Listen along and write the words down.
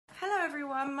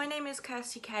My name is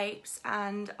Kirsty Capes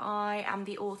and I am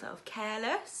the author of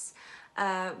Careless,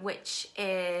 which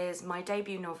is my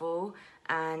debut novel,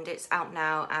 and it's out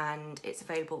now and it's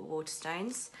available at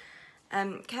Waterstones.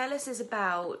 Careless is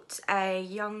about a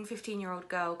young 15-year-old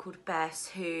girl called Bess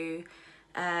who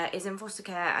is in foster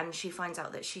care, and she finds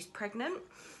out that she's pregnant.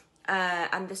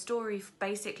 And the story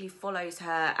basically follows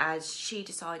her as she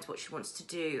decides what she wants to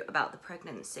do about the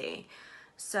pregnancy.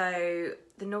 So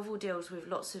the novel deals with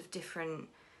lots of different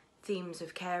themes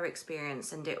of care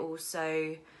experience, and it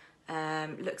also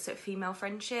looks at female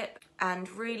friendship, and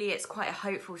really it's quite a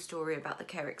hopeful story about the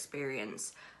care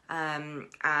experience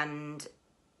and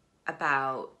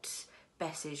about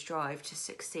Bess's drive to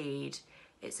succeed.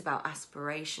 It's about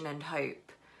aspiration and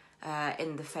hope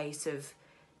in the face of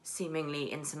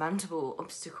seemingly insurmountable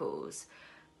obstacles.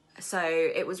 So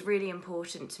it was really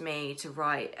important to me to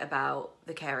write about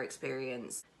the care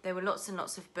experience. There were lots and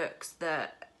lots of books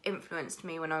that influenced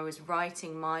me when I was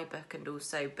writing my book, and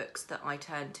also books that I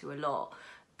turned to a lot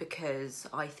because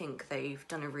I think they've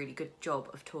done a really good job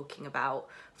of talking about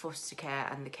foster care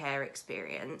and the care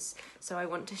experience. So I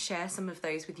want to share some of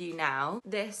those with you now.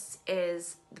 This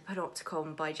is The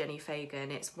Panopticon by Jenny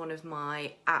Fagan. It's one of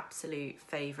my absolute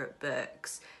favourite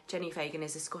books. Jenny Fagan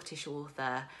is a Scottish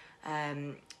author.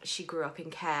 She grew up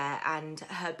in care, and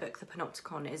her book The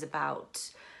Panopticon is about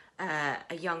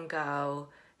a young girl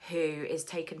who is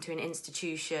taken to an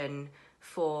institution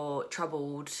for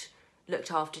troubled,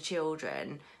 looked after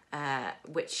children,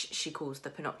 which she calls the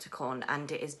Panopticon,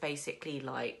 and it is basically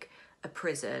like a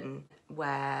prison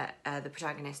where the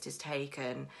protagonist is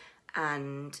taken,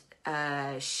 and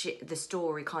the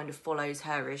story kind of follows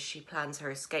her as she plans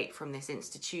her escape from this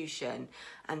institution,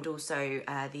 and also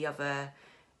the other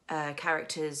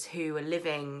characters who are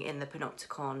living in the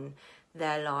Panopticon,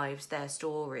 their lives, their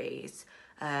stories.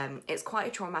 It's quite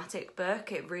a traumatic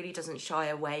book. It really doesn't shy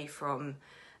away from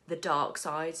the dark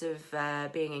sides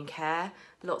of being in care.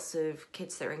 Lots of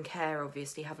kids that are in care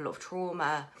obviously have a lot of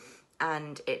trauma,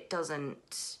 and it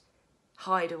doesn't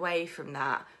hide away from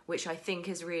that, which I think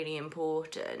is really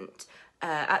important.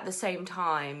 At the same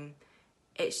time,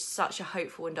 it's such a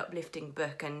hopeful and uplifting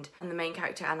book, and the main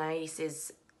character Anais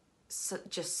is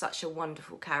just such a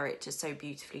wonderful character, so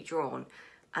beautifully drawn,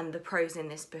 and the prose in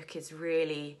this book is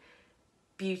really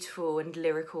beautiful and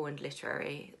lyrical and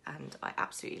literary, and I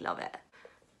absolutely love it.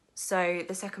 So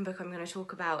the second book I'm going to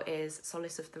talk about is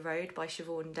Solace of the Road by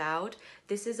Siobhan Dowd.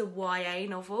 This is a YA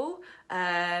novel.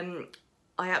 I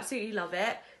absolutely love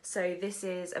it. So this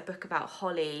is a book about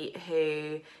Holly,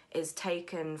 who is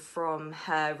taken from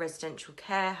her residential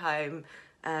care home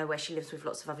where she lives with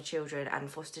lots of other children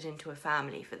and fostered into a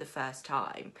family for the first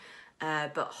time.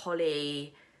 But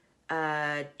Holly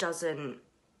doesn't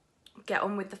get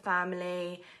on with the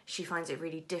family. She finds it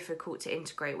really difficult to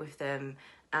integrate with them,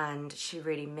 and she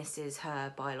really misses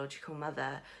her biological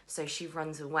mother, so she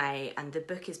runs away. And the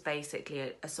book is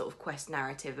basically a sort of quest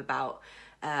narrative about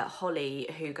Holly,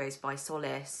 who goes by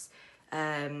Solace,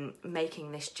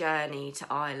 making this journey to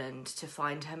Ireland to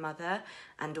find her mother,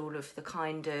 and all of the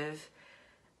kind of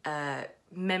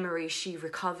memories she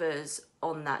recovers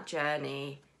on that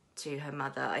journey to her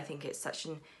mother. I think it's such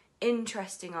an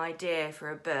interesting idea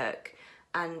for a book,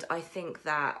 and I think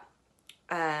that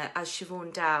as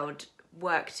Siobhan Dowd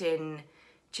worked in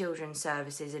children's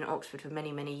services in Oxford for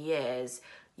many years,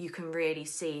 you can really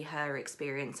see her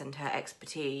experience and her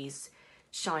expertise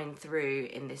shine through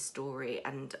in this story,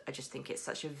 and I just think it's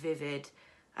such a vivid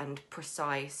and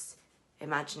precise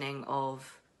imagining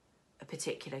of a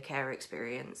particular care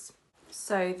experience.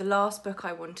 So the last book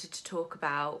I wanted to talk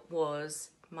about was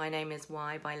My Name is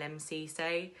Why by Lem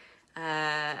Cisse.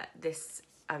 This,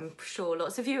 I'm sure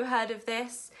lots of you have heard of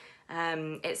this.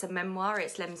 It's a memoir,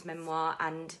 it's Lem's memoir,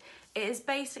 and it is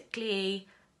basically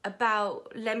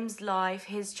about Lem's life,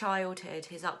 his childhood,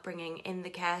 his upbringing in the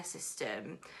care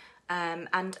system,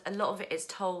 and a lot of it is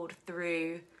told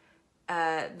through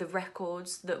the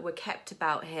records that were kept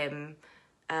about him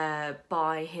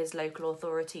by his local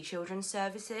authority children's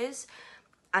services,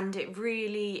 and it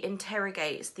really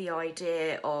interrogates the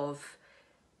idea of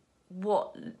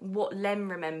what Lem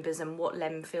remembers and what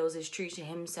Lem feels is true to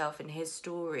himself and his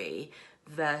story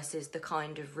versus the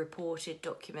kind of reported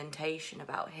documentation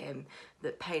about him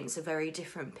that paints a very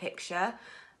different picture.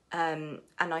 And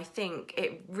I think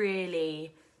it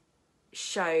really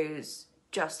shows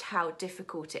just how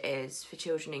difficult it is for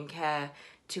children in care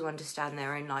to understand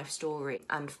their own life story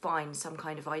and find some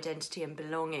kind of identity and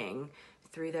belonging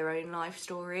through their own life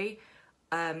story.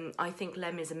 I think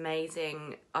Lem is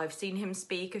amazing. I've seen him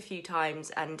speak a few times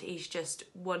and he's just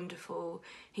wonderful.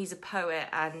 He's a poet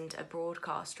and a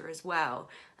broadcaster as well,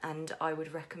 and I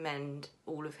would recommend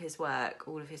all of his work,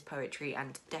 all of his poetry,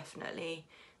 and definitely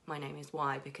My Name Is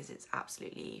Why, because it's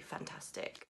absolutely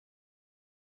fantastic.